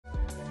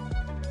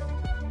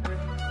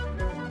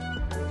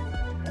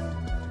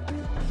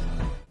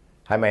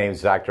Hi, my name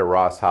is Dr.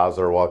 Ross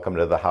Hauser. Welcome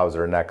to the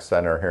Hauser Neck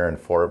Center here in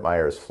Fort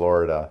Myers,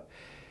 Florida.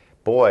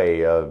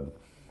 Boy,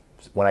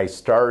 when I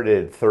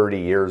started 30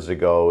 years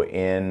ago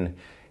in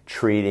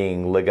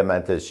treating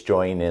ligamentous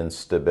joint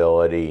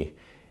instability,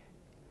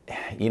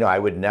 I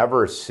would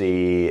never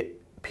see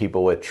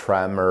people with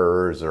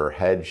tremors or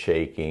head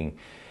shaking.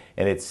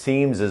 And it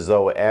seems as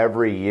though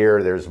every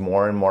year there's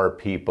more and more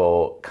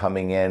people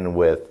coming in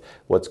with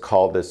what's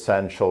called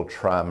essential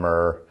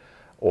tremor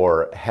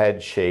or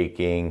head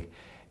shaking.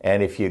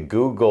 And if you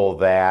Google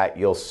that,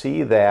 you'll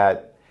see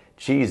that,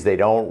 geez, they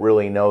don't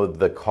really know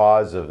the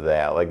cause of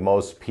that. Like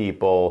most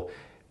people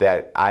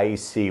that I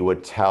see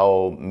would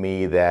tell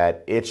me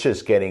that it's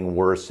just getting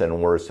worse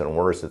and worse and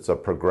worse. It's a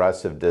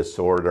progressive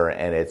disorder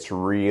and it's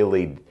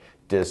really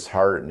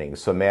disheartening.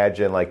 So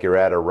imagine like you're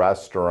at a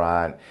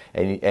restaurant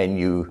and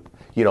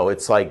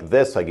it's like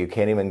this, like you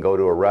can't even go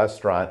to a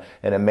restaurant.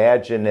 And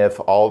imagine if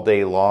all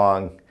day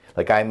long,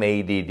 like I'm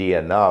ADD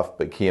enough,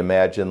 but can you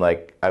imagine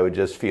like I would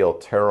just feel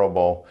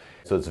terrible.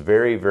 So it's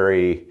very,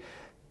 very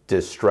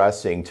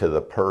distressing to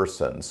the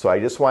person. So I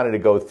just wanted to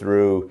go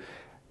through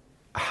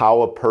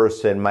how a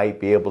person might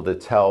be able to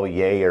tell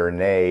yay or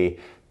nay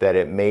that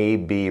it may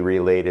be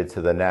related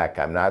to the neck.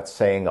 I'm not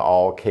saying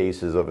all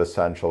cases of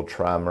essential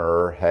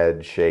tremor or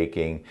head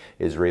shaking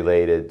is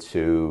related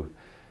to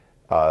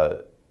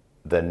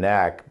the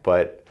neck,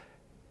 but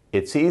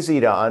it's easy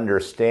to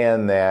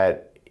understand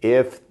that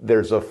if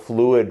there's a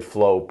fluid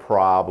flow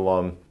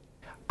problem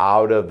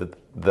out of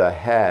the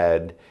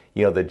head,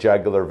 the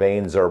jugular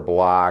veins are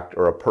blocked,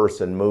 or a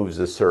person moves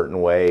a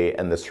certain way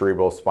and the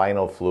cerebral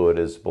spinal fluid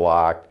is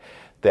blocked,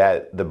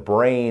 that the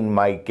brain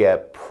might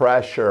get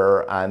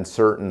pressure on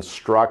certain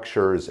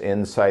structures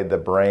inside the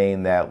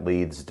brain that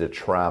leads to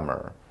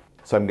tremor.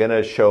 So I'm going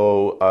to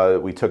show,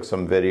 we took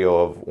some video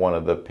of one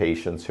of the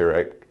patients here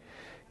at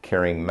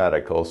Caring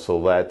Medical. So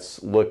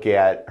let's look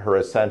at her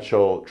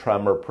essential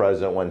tremor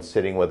present when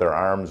sitting with her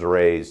arms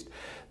raised.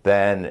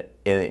 And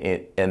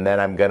then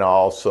I'm going to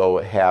also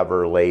have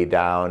her lay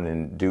down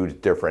and do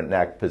different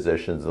neck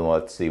positions, and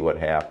let's see what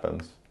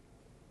happens.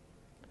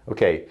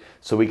 Okay,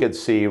 so we could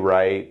see,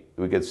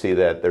 we could see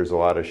that there's a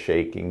lot of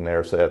shaking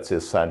there, so that's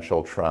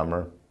essential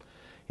tremor.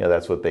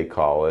 That's what they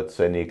call it.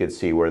 So, and you could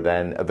see where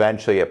then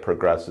eventually it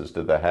progresses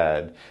to the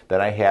head.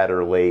 Then I had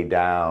her lay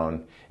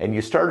down, and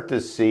you start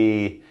to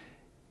see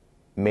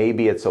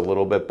maybe it's a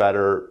little bit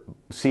better.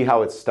 See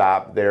how it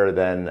stopped there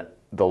than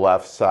the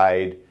left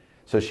side?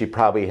 So she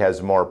probably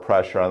has more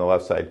pressure on the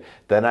left side.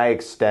 Then I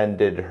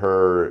extended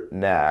her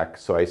neck,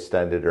 so I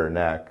extended her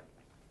neck.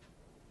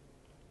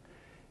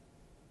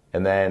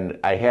 And then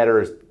I had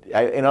her,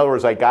 in other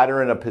words, I got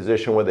her in a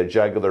position where the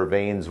jugular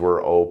veins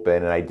were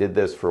open, and I did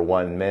this for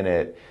 1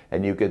 minute,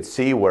 and you could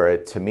see where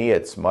to me,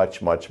 it's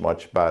much, much,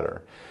 much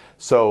better.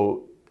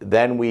 So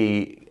then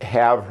we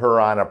have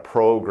her on a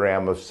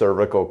program of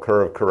cervical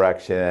curve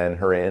correction and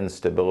her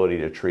instability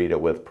to treat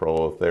it with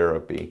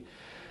prolotherapy.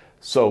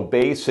 So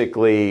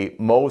basically,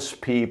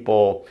 most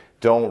people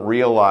don't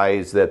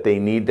realize that they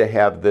need to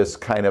have this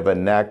kind of a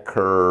neck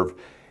curve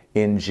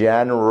in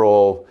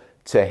general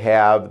to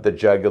have the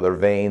jugular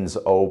veins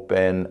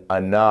open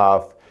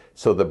enough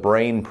so the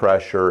brain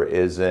pressure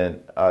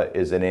isn't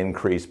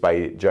increased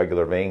by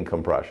jugular vein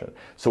compression.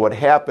 So what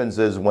happens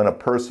is when a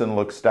person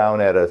looks down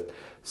at a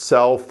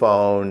cell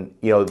phone,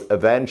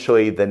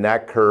 eventually the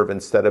neck curve,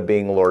 instead of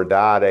being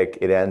lordotic,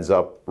 it ends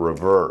up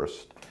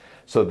reversed.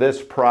 So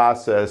this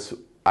process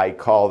I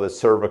call the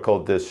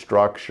cervical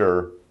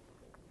destructure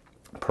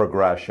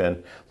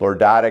progression.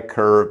 Lordotic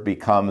curve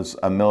becomes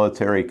a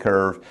military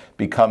curve,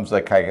 becomes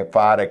a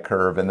kyphotic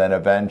curve, and then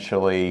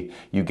eventually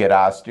you get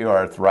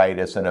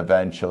osteoarthritis, and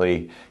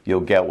eventually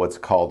you'll get what's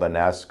called an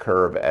S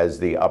curve as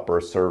the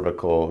upper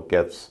cervical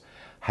gets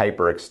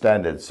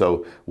hyperextended.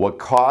 So what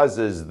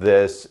causes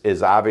this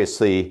is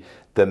obviously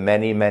the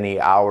many, many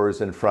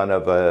hours in front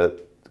of a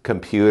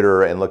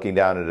computer and looking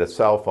down at a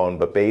cell phone,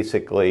 but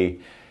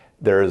basically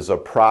there's a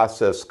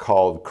process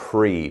called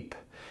creep.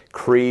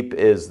 Creep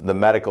is the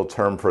medical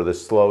term for the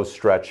slow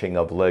stretching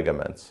of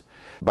ligaments.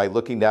 By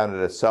looking down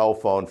at a cell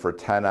phone for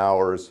 10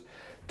 hours,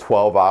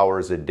 12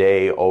 hours a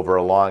day over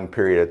a long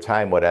period of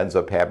time, what ends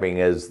up happening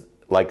is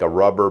like a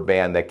rubber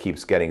band that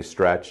keeps getting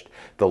stretched.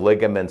 The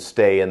ligaments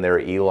stay in their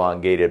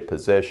elongated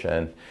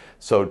position.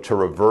 So to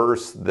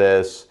reverse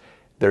this,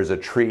 there's a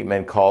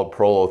treatment called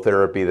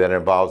prolotherapy that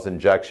involves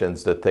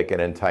injections to thicken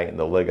and tighten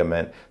the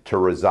ligament to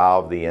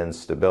resolve the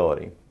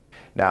instability.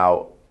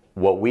 Now,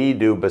 what we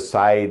do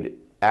beside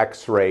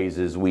X-rays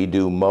is we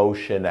do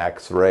motion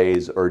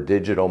X-rays or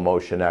digital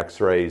motion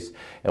X-rays.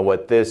 And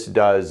what this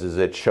does is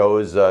it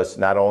shows us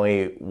not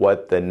only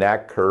what the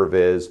neck curve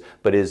is,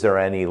 but is there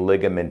any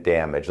ligament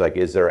damage? Like,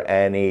 is there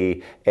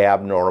any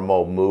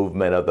abnormal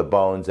movement of the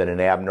bones? And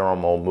an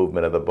abnormal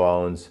movement of the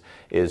bones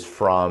is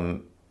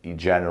from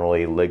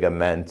generally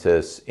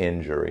ligamentous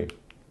injury.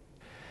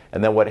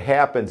 And then what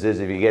happens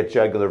is if you get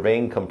jugular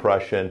vein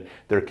compression,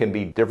 there can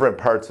be different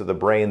parts of the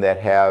brain that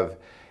have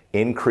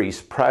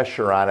increased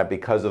pressure on it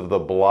because of the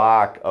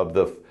block of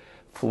the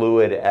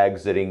fluid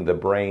exiting the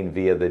brain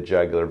via the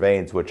jugular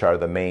veins, which are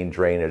the main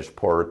drainage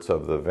ports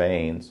of the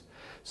veins.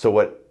 So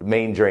what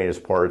main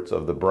drainage ports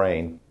of the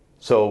brain?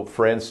 So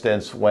for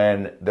instance,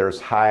 when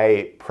there's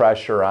high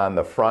pressure on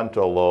the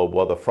frontal lobe,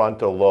 well, the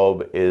frontal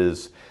lobe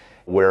is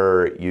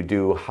where you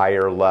do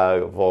higher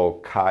level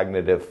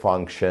cognitive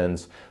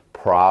functions,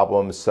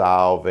 problem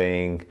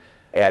solving.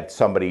 At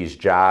somebody's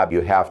job,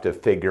 you have to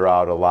figure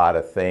out a lot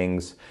of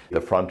things.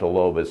 The frontal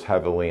lobe is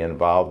heavily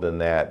involved in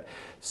that.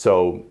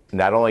 So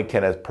not only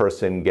can a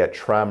person get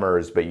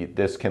tremors, but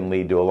this can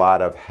lead to a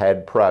lot of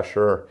head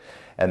pressure.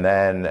 And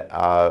then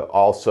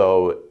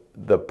also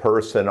the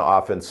person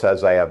often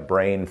says, I have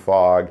brain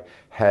fog,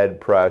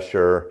 head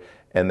pressure,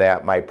 and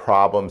that my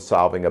problem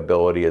solving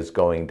ability is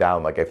going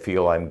down. Like I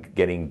feel I'm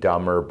getting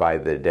dumber by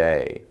the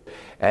day.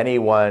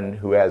 Anyone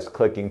who has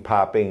clicking,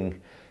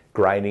 popping,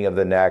 grinding of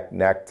the neck,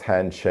 neck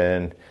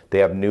tension, they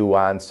have new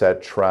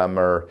onset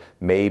tremor,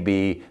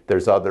 maybe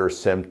there's other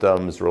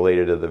symptoms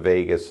related to the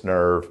vagus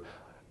nerve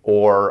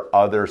or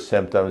other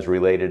symptoms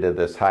related to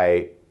this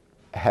high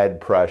head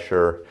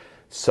pressure,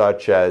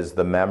 such as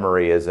the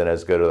memory isn't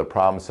as good or the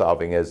problem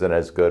solving isn't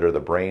as good or the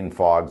brain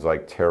fog's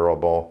like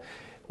terrible,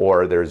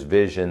 or there's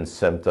vision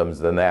symptoms,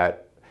 then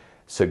that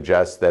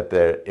suggests that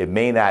it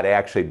may not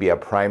actually be a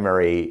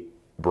primary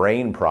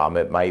brain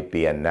problem, it might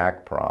be a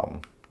neck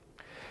problem.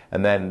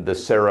 And then the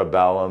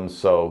cerebellum,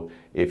 so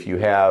if you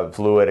have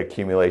fluid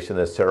accumulation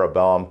in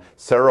the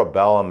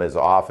cerebellum is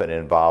often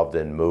involved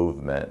in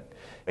movement.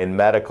 In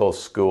medical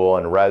school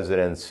and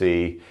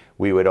residency,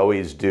 we would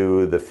always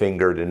do the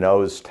finger to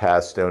nose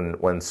test, and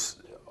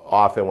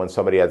often when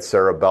somebody had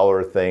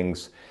cerebellar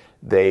things,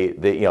 they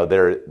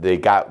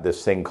got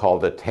this thing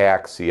called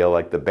ataxia,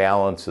 like the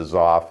balance is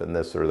off and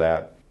this or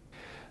that.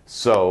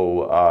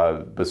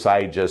 So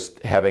besides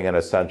just having an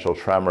essential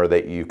tremor,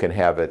 that you can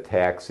have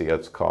ataxia,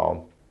 it's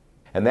called.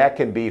 And that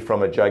can be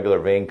from a jugular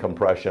vein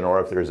compression, or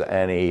if there's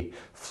any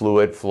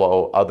fluid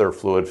flow, other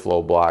fluid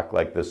flow block,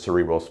 like the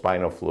cerebral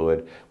spinal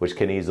fluid, which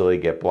can easily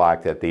get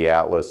blocked at the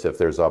atlas if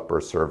there's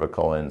upper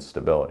cervical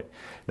instability.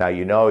 Now,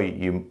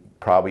 you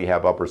probably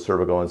have upper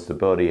cervical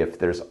instability if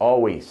there's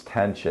always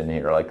tension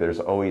here, like there's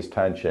always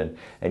tension,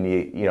 and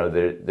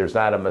there's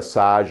not a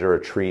massage or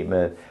a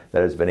treatment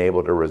that has been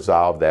able to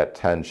resolve that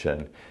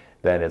tension,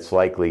 then it's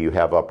likely you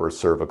have upper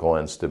cervical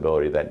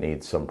instability that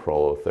needs some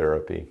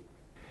prolotherapy.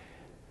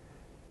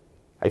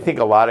 I think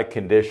a lot of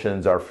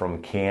conditions are from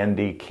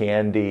CANDY.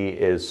 CANDY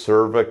is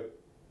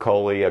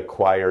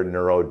Cervically-Acquired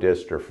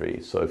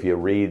Neurodystrophy. So if you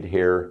read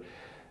here,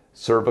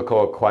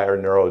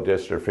 Cervical-Acquired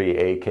Neurodystrophy,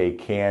 aka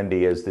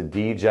CANDY, is the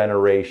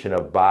degeneration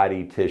of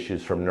body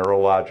tissues from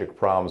neurologic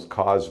problems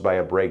caused by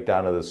a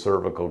breakdown of the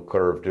cervical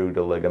curve due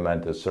to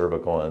ligamentous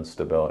cervical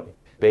instability.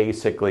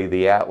 Basically,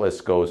 the atlas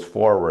goes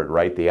forward,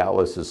 right? The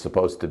atlas is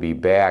supposed to be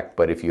back,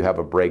 but if you have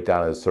a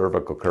breakdown of the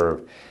cervical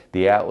curve,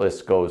 the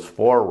atlas goes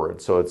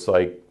forward. So it's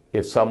like,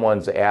 if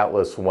someone's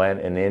atlas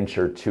went an inch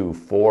or two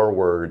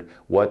forward,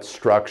 what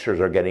structures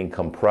are getting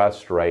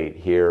compressed right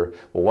here?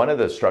 Well, one of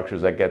the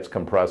structures that gets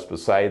compressed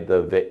beside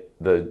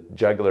the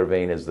jugular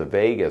vein is the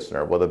vagus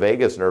nerve. Well, the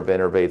vagus nerve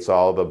innervates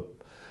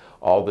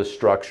all the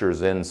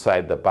structures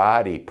inside the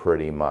body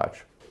pretty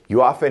much.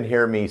 You often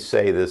hear me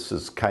say, this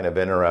is kind of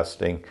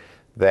interesting,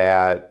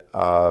 that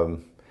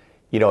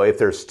if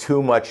there's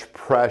too much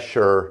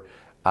pressure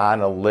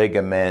on a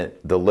ligament,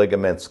 the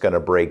ligament's going to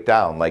break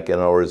down. Like, in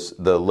other words,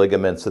 the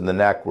ligaments in the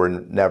neck were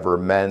never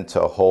meant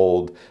to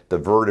hold the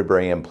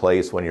vertebrae in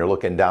place when you're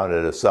looking down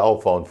at a cell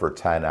phone for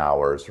 10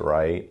 hours,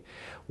 right?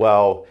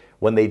 Well,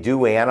 when they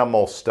do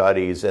animal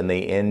studies and they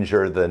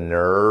injure the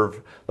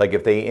nerve, like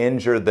if they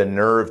injure the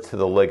nerve to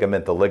the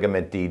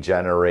ligament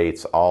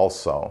degenerates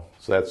also.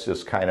 So that's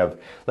just kind of,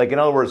 like, in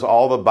other words,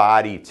 all the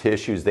body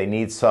tissues, they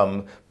need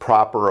some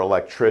proper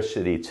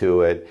electricity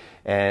to it.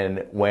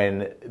 And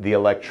when the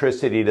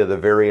electricity to the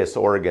various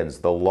organs,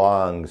 the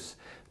lungs,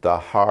 the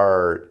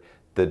heart,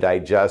 the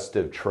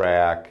digestive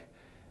tract,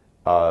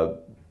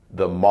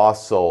 the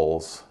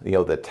muscles,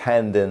 the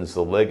tendons,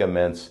 the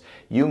ligaments,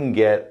 you can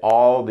get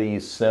all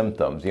these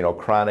symptoms,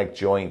 chronic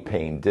joint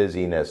pain,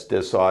 dizziness,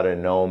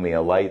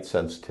 dysautonomia, light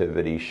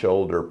sensitivity,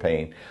 shoulder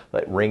pain,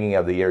 like ringing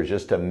of the ears,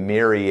 just a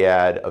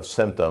myriad of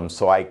symptoms.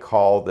 So I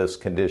call this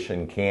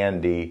condition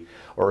CANDY,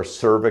 or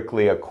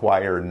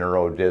cervically-acquired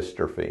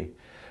neurodystrophy.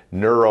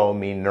 Neuro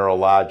mean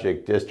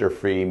neurologic,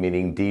 dystrophy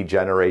meaning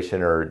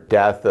degeneration or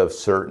death of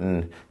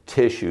certain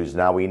tissues.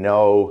 Now we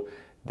know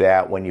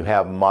that when you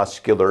have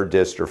muscular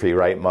dystrophy,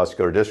 right?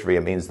 Muscular dystrophy,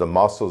 it means the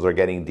muscles are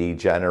getting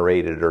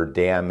degenerated or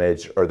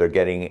damaged, or they're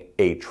getting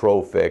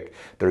atrophic,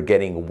 they're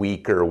getting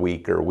weaker,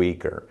 weaker,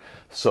 weaker.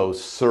 So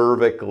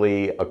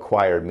cervically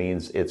acquired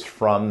means it's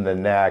from the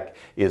neck,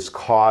 is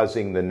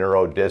causing the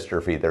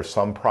neurodystrophy. There's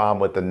some problem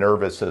with the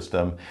nervous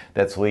system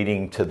that's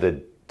leading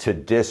to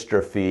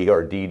dystrophy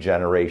or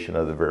degeneration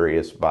of the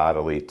various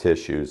bodily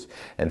tissues.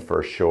 And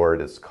for short,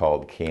 it's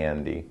called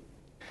CANDY.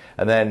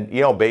 And then,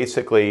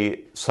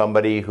 basically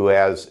somebody who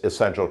has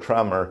essential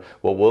tremor,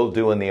 what we'll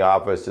do in the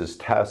office is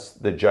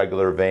test the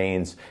jugular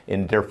veins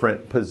in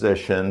different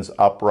positions,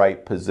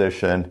 upright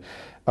position,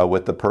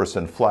 with the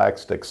person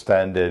flexed,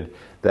 extended.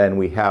 Then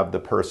we have the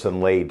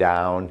person lay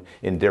down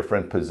in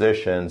different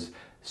positions.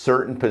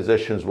 Certain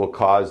positions will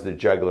cause the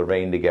jugular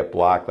vein to get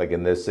blocked. Like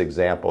in this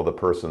example, the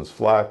person's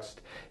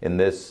flexed. In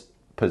this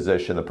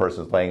position, the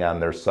person's laying on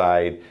their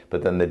side,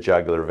 but then the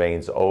jugular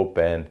veins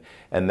open.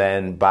 And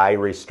then by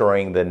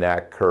restoring the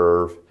neck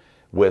curve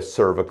with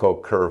cervical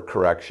curve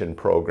correction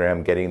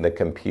program, getting the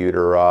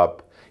computer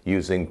up,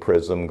 using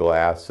prism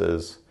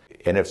glasses.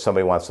 And if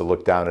somebody wants to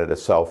look down at a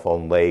cell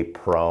phone, lay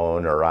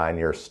prone or on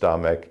your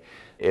stomach.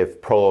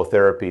 If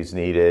prolotherapy is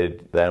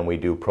needed, then we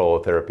do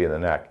prolotherapy in the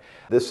neck.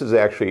 This is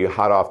actually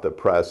hot off the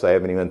press. I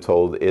haven't even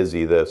told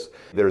Izzy this.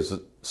 There's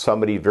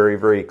somebody very,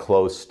 very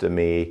close to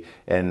me,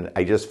 and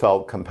I just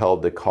felt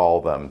compelled to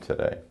call them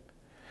today.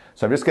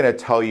 So I'm just going to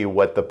tell you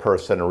what the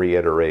person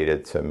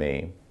reiterated to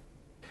me.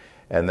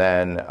 And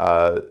then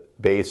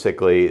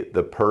basically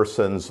the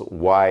person's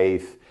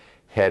wife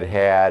had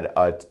had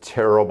a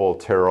terrible,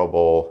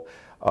 terrible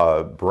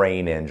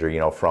brain injury, you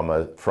know, from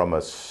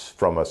a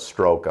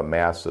stroke, a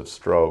massive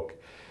stroke.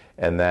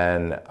 And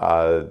then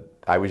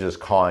I was just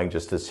calling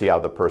just to see how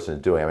the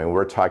person's doing. I mean,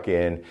 we're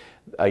talking,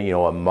 you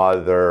know, a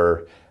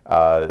mother,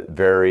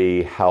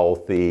 very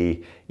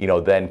healthy, you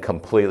know, then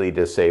completely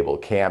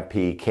disabled, can't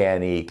pee,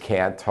 can't eat,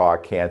 can't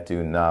talk, can't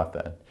do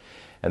nothing.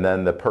 And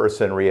then the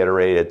person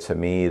reiterated to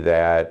me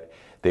that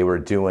they were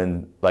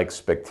doing like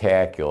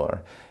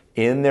spectacular.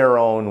 In their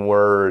own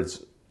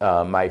words,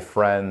 my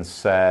friend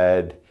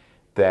said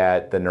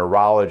that the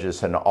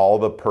neurologist and all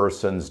the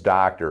person's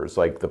doctors,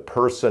 like the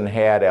person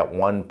had at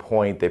one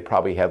point, they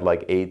probably had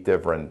like 8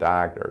 different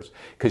doctors,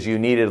 because you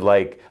needed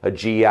like a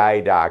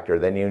GI doctor,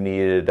 then you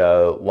needed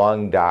a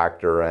lung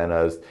doctor and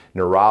a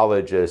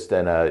neurologist,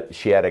 and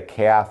she had a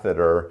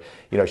catheter,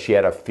 you know, she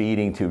had a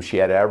feeding tube, she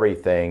had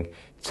everything.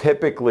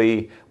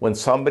 Typically, when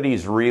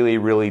somebody's really,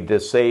 really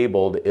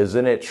disabled,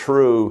 isn't it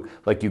true,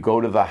 like you go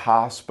to the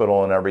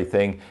hospital and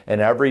everything, and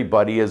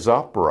everybody is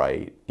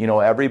upright. You know,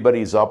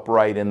 everybody's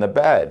upright in the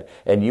bed.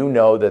 And you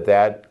know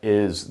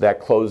that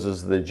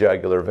closes the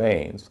jugular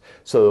veins.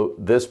 So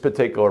this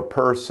particular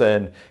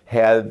person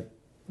had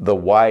the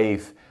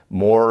wife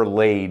more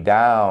laid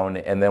down,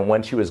 and then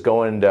when she was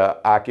going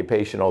to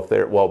occupational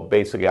therapy, well,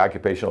 basically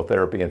occupational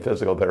therapy and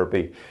physical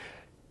therapy,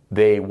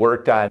 they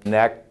worked on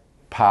neck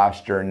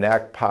posture,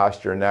 neck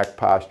posture, neck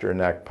posture,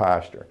 neck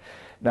posture.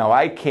 Now,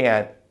 I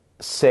can't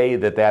say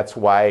that that's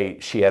why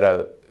she had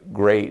a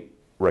great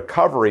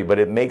recovery, but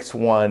it makes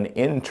one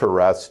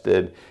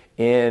interested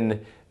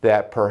in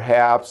that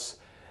perhaps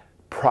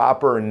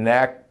proper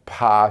neck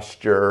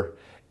posture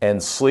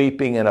and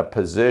sleeping in a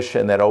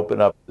position that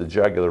opened up the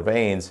jugular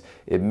veins,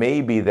 it may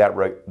be that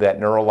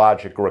that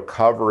neurologic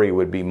recovery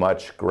would be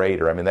much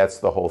greater. I mean, that's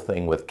the whole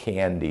thing with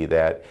Candy,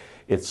 that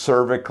it's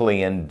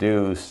cervically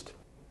induced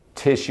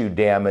tissue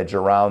damage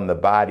around the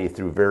body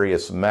through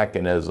various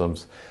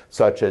mechanisms,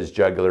 such as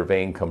jugular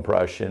vein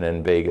compression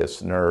and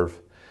vagus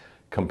nerve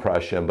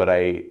compression. But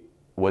I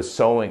was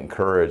so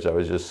encouraged. I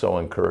was just so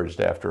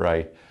encouraged after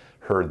I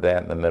heard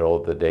that in the middle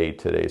of the day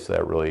today. So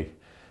that really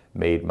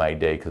made my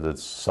day, because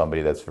it's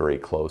somebody that's very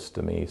close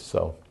to me.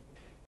 So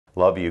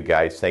love you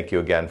guys. Thank you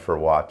again for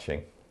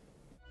watching.